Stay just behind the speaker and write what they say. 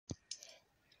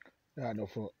Yeah, no,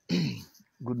 for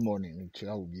good morning to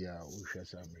Ubia Usha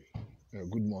Samri.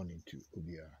 Good morning to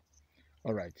Ubia.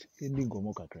 All right, ending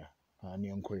Gomo Kakra, and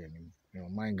young Korean,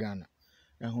 my Ghana,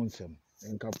 and Hunsem,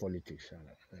 and politics, and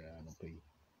pay.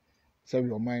 So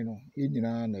your mind, in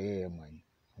an air mine.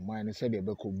 Mine said a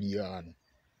beco beyond.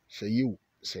 Say you,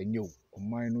 say you, or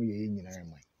mine, no ye in air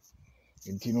mine.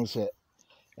 Intino said,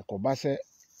 a cobase,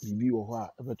 Bibi or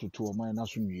ever to two of mine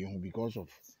assume because of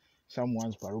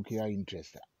someone's parochial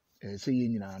interest. Say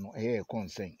in an air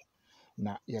concern.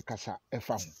 Na yakasa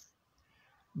ɛfa ho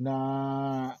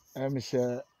na ɛm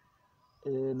sɛ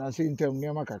na sɛ ntam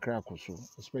nneɛma kakra akɔ so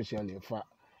especially ɛfa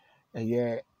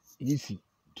ɛyɛ yisi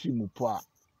trim po a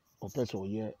ɔpɛ sɛ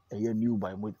ɔyɛ ɛyɛ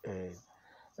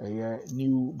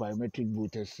new biometric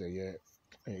voters ɛyɛ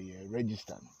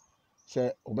register no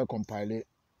sɛ ɔbɛ compile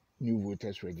new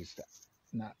voters register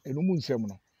na ɛno mu nsɛm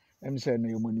no ɛm sɛ no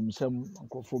yɛmɔ nim nsɛm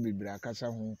nkurɔfoɔ bebree akasa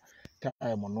ho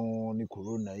time no ne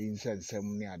corona yi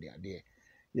nsɛnsɛm ne adeadeɛ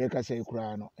yɛkasa yi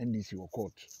koraa no ndc wɔ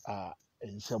court a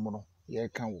nsɛm no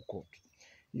yɛka wɔ court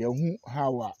yɛhu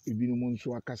how a ebinom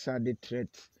nso akasa de threat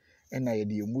ɛna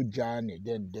yɛde yɛn mogya ne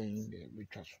dɛndɛn de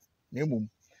betwa so na mmom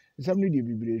nsɛm no deɛ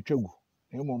bebree atwa gu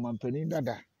na mmom mampanin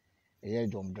dada ɛyɛ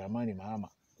John Dramani Mahama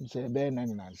nso ɛbɛyɛ na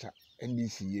nyinansa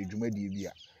ndc yɛ dwumadie bi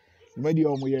a dwumadie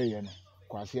a wɔyɛɛyɛ no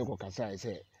kwaseɛ kɔkasa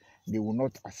sɛ they will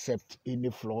not accept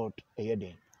any flawed ɛyɛ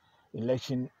den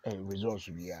election results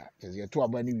biara kyerɛ yɛto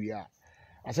aba no wie a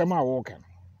asɛm a wɔka no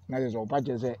na kyerɛ sɛ ɔpa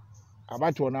kyerɛ sɛ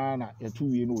abatoɔ no na yɛto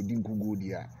wie no ɔdi nkuguo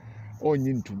di a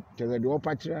ɔnye ntum kyerɛ sɛ deɛ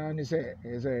ɔpa kyerɛ ne sɛ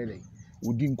ɛyɛ sɛ ɛyɛ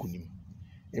ɔdi nkunim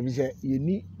ebi sɛ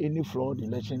yɛni any fraud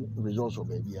election results wɔ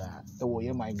baabiara ɛwɔ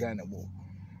yɛ man Ghana mu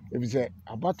ebi sɛ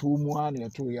abatoɔ mu a na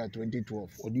yɛto yɛ a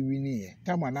 2012 ɔde winiiɛ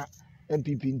tama na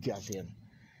NPP nti aseɛ no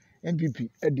NPP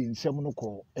ɛde nsɛm no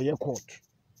kɔ ɛyɛ court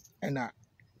ɛna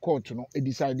court no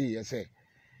decide yɛ sɛ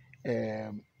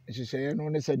nhyehyɛeɛ no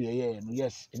ne sɛdeɛ ɛyɛɛ no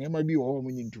yes nneɛma bi wɔ hɔ a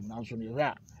wɔnyi ntom nanso no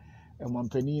yɛhwɛ a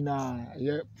mampanin na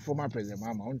ɛyɛ former president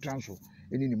Mahama ɔntra so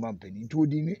ne ne mampanin nti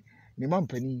ɔdi ne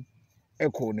mampanin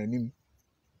ɛkɔɔ n'anim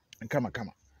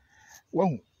kamakama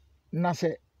wahu na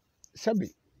sɛ sɛbe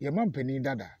yɛ mampanin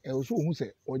dada ɛwɔ so ohun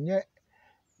sɛ ɔnyɛ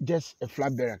just a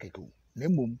flag bearer kɛkɛ na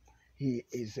mmom he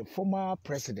is a former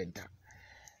president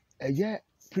a ɛyɛ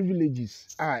privileges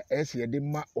a ɛsɛ yɛde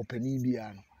ma ɔpanin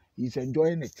biara no he is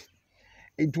enjoying it.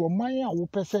 Into ɔman a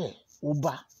wopɛ sɛ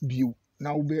woba bio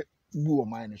na wobɛ bu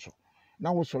ɔman no so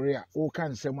na wosɔre a woka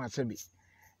nsɛm asɛbe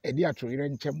ɛde atoyerɛ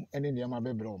nkyɛm ne nneɛma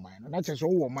bɛbrɛ ɔman no na kyerɛ sɛ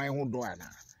wowɔ ɔman ho dɔ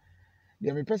anaa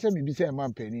deɛ mepɛ sɛ mebisa ɛma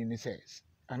mpanin ne sɛ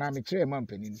anaa mekyerɛ ɛma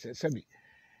mpanin ne sɛ sɛbe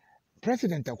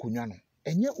president akonnwa no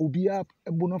ɛnyɛ obiara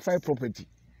bonafide property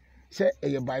sɛ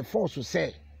ɛyɛ by force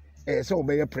sɛ ɛyɛ sɛ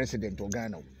wobɛyɛ president of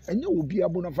Ghana ɛnyɛ obiara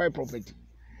bonafide property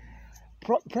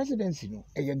presidency no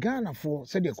ɛyɛ Ghana for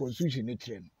sɛdeɛ constitution ne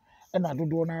kyerɛ no ɛna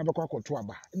dodoɔ na bɛkɔ akɔto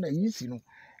aba ɛna yisi no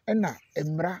ɛna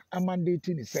mmara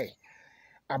amandate ne sɛ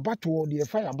abatoɔ deɛ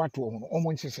fa abatoɔ ho no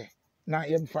ɔmo nhyehyɛ na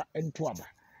yɛmfa nto aba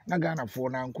na Ghana for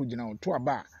na nko gyina ho to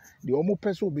aba deɛ ɔmo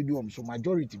pɛ sɛ obedi ɔmo so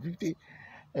majority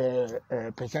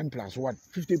 50% plus 1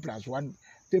 50 plus 1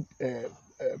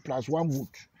 plus 1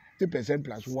 vote 50%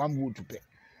 plus 1 vote pɛ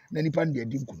na nipa no deɛ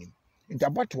di nkunim nti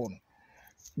abatoɔ no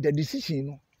the decision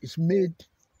no is made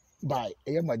by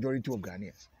a majority of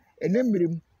Ghanaians. And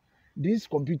then this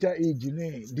computer age in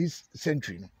this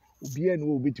century, no, be an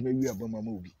old bit maybe a bomber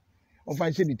movie. Or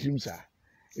find the trims are.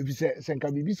 If you say Sanka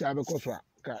Bibisa because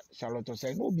Charlotte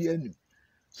say no be any.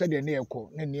 Said the near call,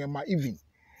 near my even.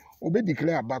 Obey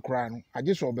declare background. I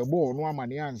just saw the ball, no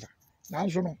money answer. Now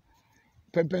so no.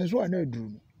 Pempenso and no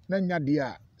drew. Nanya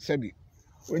dia Sebi.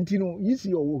 When you know, you see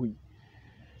your way.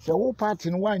 So all parts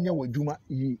in 1 year with Juma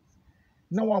ye.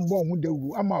 No one born who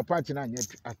do ama party na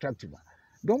attractive.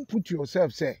 Don't put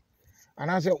yourself say and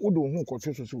I say odo hu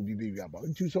koto so be baby about.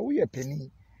 Nti so we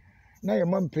penny. Na your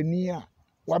man penny a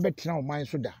wa betra o man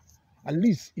so da. At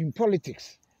least in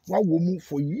politics, wa wo mu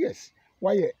for years.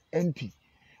 Why a MP?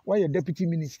 Why a deputy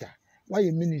minister? Why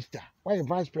a minister? Why a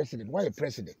vice president? Why a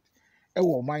president? E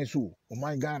wo man so, o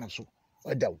man Ghana so.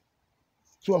 Odaw.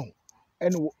 So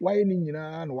and why ni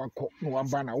nyina na wakọ na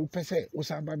waba na wo pese wo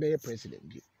san ba be president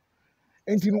bi.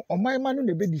 Enti no ɔman ma no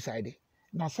na be decide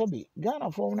na sɛbe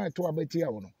Ghana for na to abati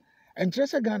a wo no ɛnkyerɛ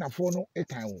sɛ Ghana for no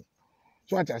etan wo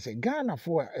so ata sɛ Ghana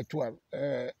for a to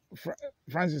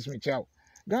Francis Michel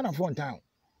Ghana for ntan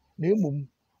na emom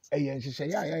ɛyɛ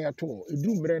nhyehyɛ ya to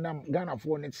edu mbrɛ na Ghana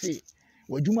for ne se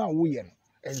wadwuma a wo yɛ no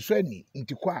ɛnso ani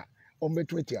nti kɔ a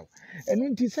ɔmbeto atia wo ɛno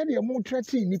nti sɛ deɛ mo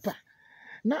trɛte nipa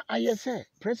na ayɛ sɛ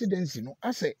presidency no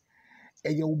asɛ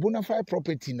ɛyɛ wo bonafide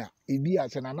property na ebi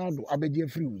asɛ na nado abɛgye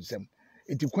free wo nsɛm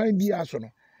enti kwan bi aso no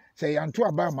say yanto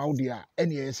aba ma wodi a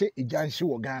ene ye say ejanhye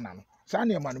wo Ghana no sa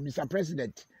ne ma no Mr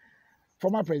President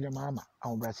former President Mahama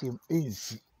awbrasem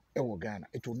ensi e wo Ghana.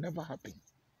 It will never happen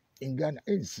in Ghana.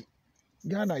 Ensi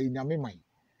Ghana inyame man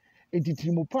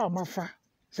etitirimu pa mafa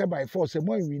say by force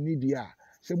mo we need ya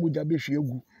say moja behwe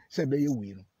egu say be ye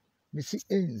wi no me si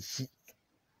ensi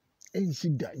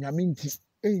da nyame nti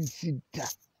ensi da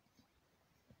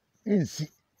ensi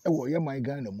e wo ye man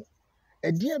Ghana mu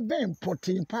edie ben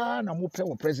potin pa na mo pe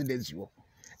wo presidency wo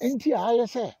enti aye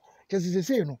say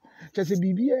chese no chese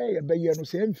bibia ye be ye no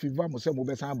say emfiva mo say mo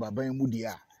be san baban mu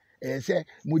dia say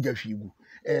moja hwegu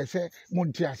say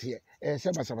monti ase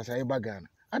say basabasa ye ba Ghana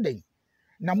aden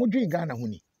na modwen Ghana ho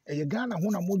ni eye Ghana ho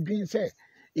na modwen say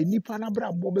enipa na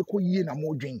bra bo be ko yie na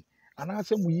modwen ana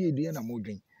say mo yie de na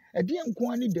modwen ede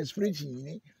nko ani desperation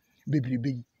ni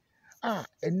bebrebe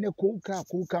enne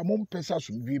koka mom pesa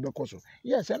sumdwi be koso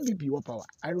yes MPP wo power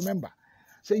I remember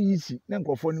say yisi na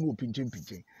nkofo ni wo pinchen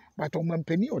but on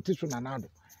mampani otiso na nado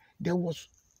there was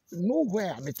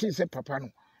nowhere me tin say papa no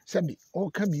say be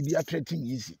all can be threatening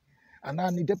yisi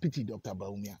ana ni deputy Dr.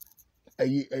 Baumia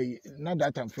not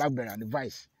that time flag bearer and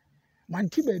vice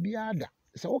manti baby ada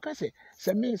say okay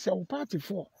say me say party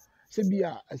for say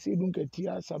bia say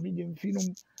dunketia samije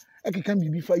mfinum ekeka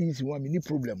bibi fa yisi wa me ni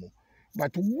problem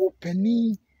but wo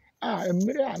pani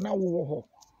emre ana wo ho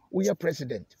wo ye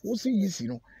president wo see yisi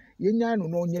no yenya no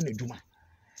no onye nadwuma.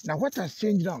 Now what has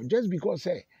changed now just because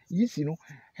say yisi no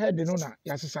head no na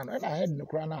yasesa no na head no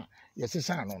kra na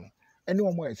yasesa no ene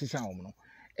omo yasesa omo no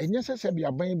enye se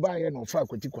bia ban ba ye no fa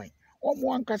akwati kwan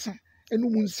omo ankasa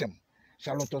enum nsem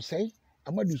Charlotte say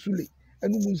Amadu Sule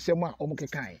enum nsem a omo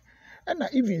kekan na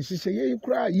even sise ye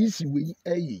kra yisi we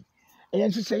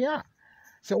eye sise ya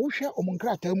se wo hwe omo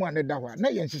nkrata mu ane da ho na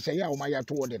ye sise ya omo ya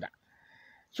to wo deda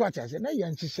so ati say na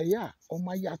ye sise ya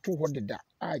omo ya to ho deda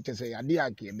sise ya de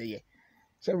ake beye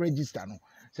say register no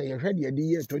say ye hwe de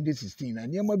year 2016 na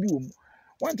niam bi wom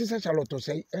want say Charlotte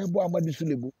say ebo Amadu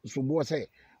Sule so bo say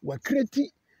wa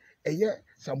create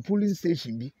some polling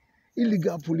station bi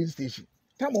illegal polling station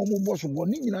tam omo boss go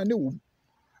ni nyina na wom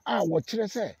wo kire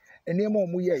say eniam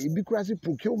omo ye ebi kurase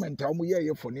procurement omo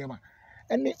ye for niam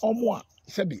ene omo a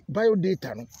sebi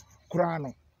biodata no kura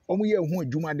no omo ye hu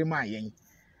adwuma de ma yen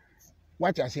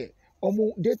what I say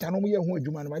omo data no omo ye hu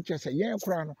adwuma no ma kire say yen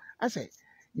kura no ase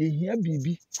ye hia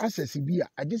bibi access bi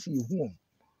a agese ye hu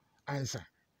answer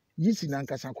yisi na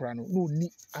nkasa kura no no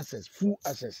ni access full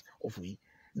access of we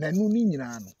na no ni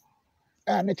nyina no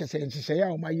na kire say nhihye ya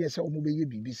omo ye say omo be ye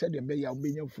bibi say de be ya omo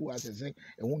benya full access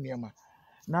hu niam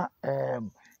na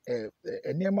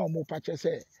niam omo pa kire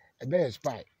say e be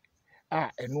spy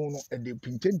eno no de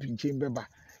pinchen beba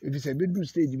if say bedu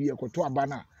stage bi ekoto aba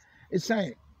na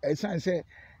esan say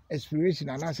expiration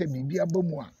ana say bibi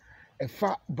abamu a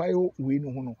efa bio we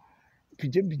no ho no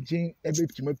pinchen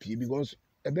ebetima pie because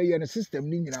ebe ye na system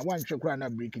ni nyina wan hwe kra na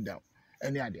break down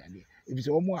ene ade if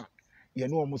say omo a ye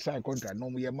no omo sign contract no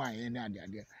omo ye man ene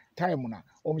ade time na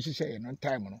omo hye ye no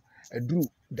time no aduru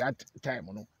that time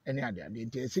no ene ade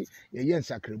nti say ye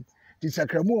nsakram ti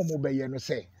sakramu omo be ye no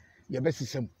say ye be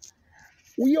sisem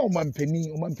uye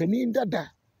omampani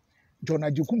dada John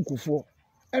Ajukumkufo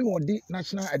and odi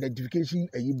national identification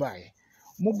ayibaye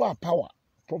mobile power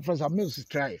Professor Mills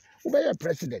try ubeye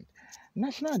president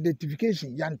national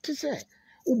identification yante se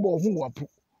ubo hu wapu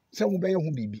se ubeye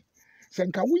hu bibi se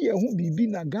nka uye hu bibi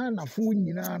na Ghana fu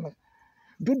nyina no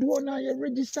dodo na ye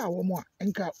register wo mo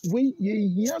nka we ye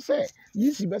hia se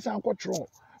yisi besa akotro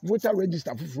voter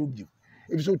register fufuro bi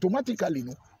if so automatically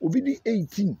no obi di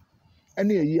 18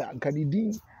 ene eyi anka ni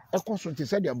din ekoso te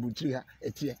said abutiri ha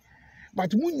etie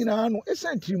but mu nyina no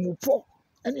esantiri mu po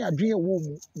ene adwen wo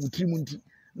mu mutiri mu nti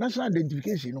national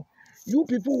identification no you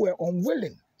people were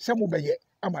unwilling some obeye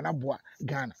amana boa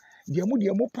Ghana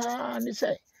de mu pa ni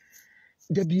se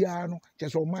de bia no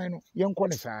cheso man no yenko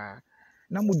ne saa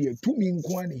na mu de tumi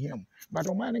nko ani him but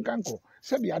o man kanko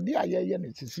se bia de ayeye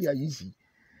ne sisi ayisi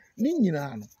ni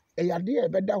nyina no eyade e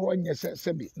beda ho nye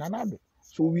se bi nanado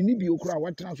so we need be okra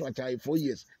what transfer achai 4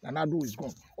 years nanado is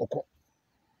gone oko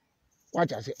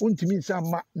what I say untimi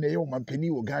sama na ye o mampani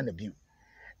wo Ghana bi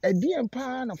edien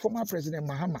pa na former President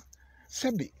Mahama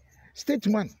sebi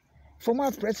statesman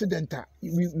former president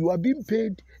you are being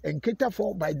paid and catered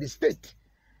for by the state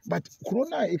but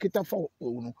corona e cater for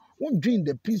no won't dream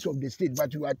the peace of the state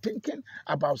but you are thinking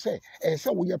about say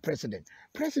we are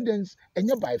presidents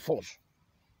enye by force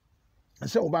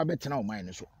say oba betena o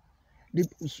mind so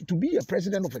to be a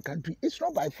president of a country it's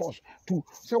not by force to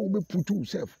say we put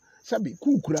yourself sabi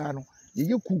kukura no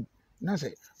ye ku na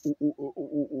say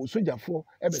soldier for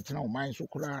e betena o mind so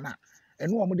kura na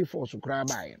eno omo de force kura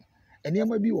bae no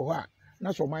enema bi wo ho a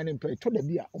na so man pay to the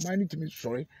bia o man to me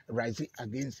sorry rise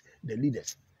against the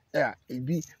leaders e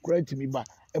bi credit me ba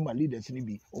e ma leaders ni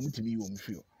bi o mutimi wo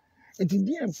mfio enti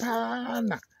di empa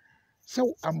na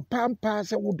so ampampa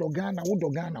se wo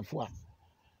dogana for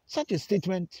such a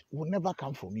statement will never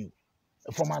come from you,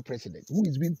 a former president who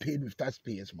is being paid with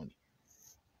taxpayers' money.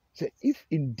 So if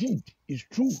indeed it's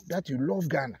true that you love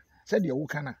Ghana, said the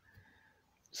Okana,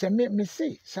 say me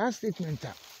say, such statement,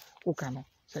 Okano,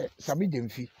 say, Sami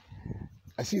Demfi,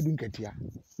 I see Dunketia,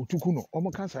 Utukuno,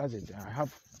 Omokan says I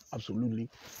have absolutely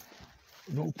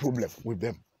no problem with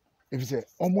them. If you say,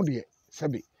 Omodi,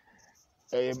 Sabi,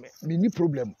 mini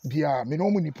problem, dia, me no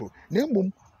mini pro,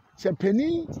 Nembum, say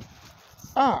penny.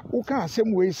 Uka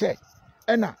same way say,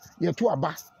 Ena, ye to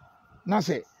aba. Na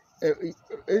say,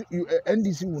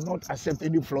 NDC will not accept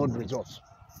any flawed results.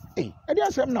 Hey, I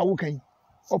didn't say na uka.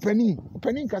 Opening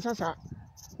kasasa.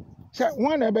 Say,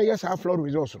 one ebe yes have flawed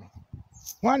results.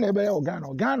 One ebe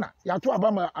Ghana, ya to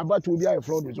aba about to be a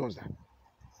flawed results.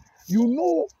 You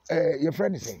know, your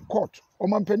friend is saying, court,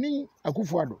 Omampeni,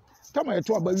 Akufuado. Tama ye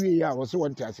to aba we ya was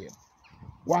one tiasi.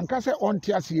 One kase on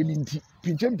tiasi ninti,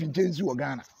 pinchen zu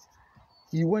Ghana.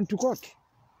 He went to court.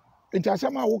 It has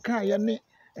somehow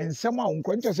and somehow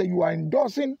say you are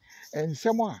endorsing and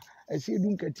somehow I say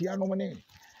Dunketia no money.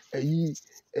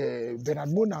 Bernard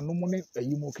Mona no money a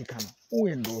Yumokikano. Who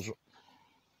endorse?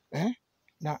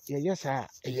 Now, yes,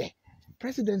 yeah.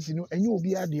 Presidency no and you will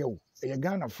be a deal a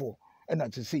Ghana for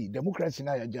and to say democracy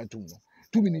na ya jatuno.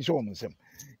 2 minutes almost.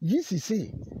 Yes,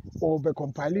 say or be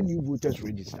compiling new voters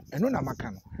register. And on a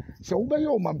macano. So obey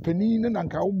your mampeni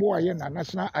and cowboy and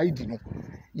national ID no.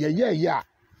 Yeah.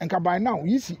 And by now,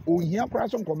 you see, here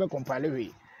cross on Quebec compile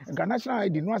and national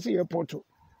ID no see airport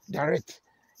direct.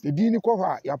 The Dini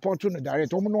cover airport on the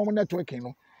direct home networking.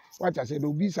 No, what I said, there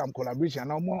will be some collaboration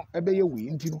no more ebey we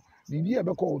into the idea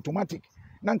automatic.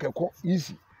 Nanka call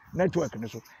easy network.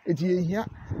 So it here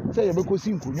say you because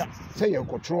kunya say you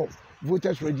control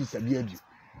voters register be.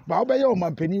 But obey your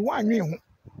mampeni one year.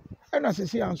 And as I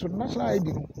say, answer national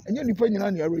ID no, and you depend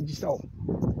on your register.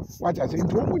 What I say,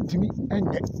 into one to me,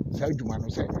 and say to man,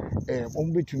 say,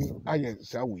 to me, I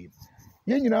say, we.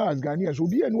 You know, as Ghanaians will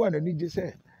be anyone and need to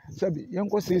say, Sabi, young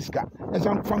Siska, and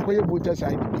some Franco voters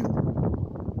ID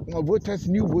view. Voters,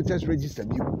 new voters register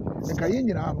view. And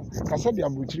Kayana, Kasabi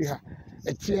Abutriha,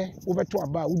 a tier over to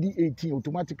about 18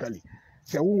 automatically.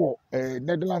 Say, who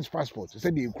Netherlands passport,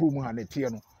 said the crew and a tier.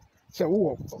 Say,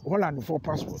 who Holland for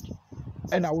passport.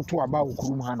 And I will talk about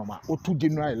Kurum Hanoma or 2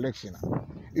 general election.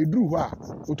 A drew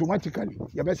automatically,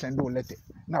 you better send a letter.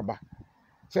 Naba.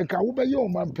 Say, Kauba yo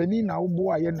man penny now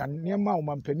boy and near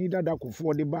man penny that I could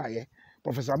afford the buyer.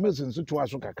 Professor Milson to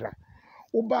us Kakra.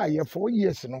 O buy 4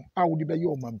 years no, I would be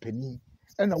your man penny.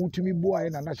 And I would to me boy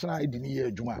and a national ID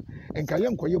near Juma. And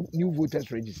Kayam Koya new voters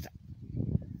register.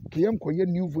 Kayam Koya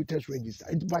new voters register.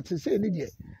 But to say,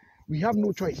 we have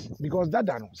no choice because that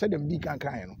dano said them big and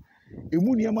kind.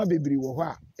 Emuniama bebre wo ho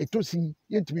a etosin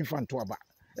yentimi fanto aba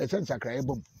esen sakra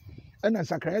ebom ena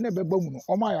sakra na bebom no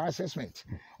oma ya assessment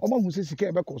oma hu se sika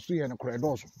ebe kosto ye no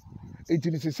kredoso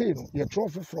etini sesei no ye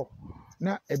trofofro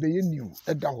na ebe ye new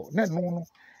eda ho na no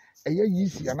eye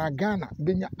yisi na Ghana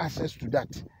benya access to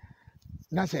that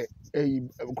na say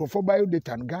for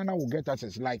biodata Ghana will get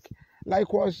access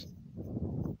likewise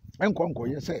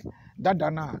enkonko ye say that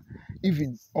na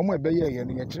even omo ebeye ye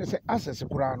no ye kire say access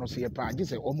kura no say pa agi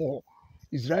say omo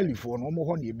Israeli for no omo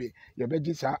ho ne ye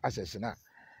be say access na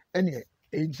ene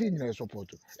enti nyina support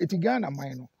eti Ghana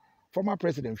man no former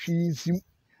president hwinsim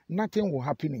nothing will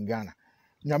happen in Ghana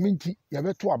nyame nti ye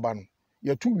be to aba no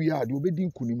ye to wi a de obedi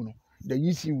nkunim no the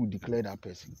EC will declare that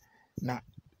person na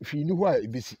hwini ho a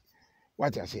ebesi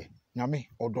what I say nyame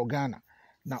odo Ghana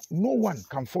now no one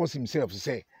can force himself to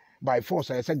say by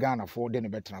force I say Ghana for then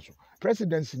better so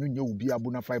presidency no nye obi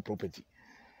bonafide property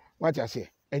what I say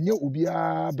enye obi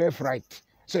a birthright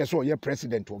say so ye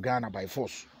president of Ghana by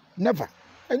force never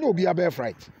enye obi a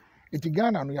birthright iti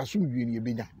Ghana no yaso wi ni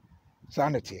ebenya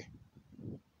sanete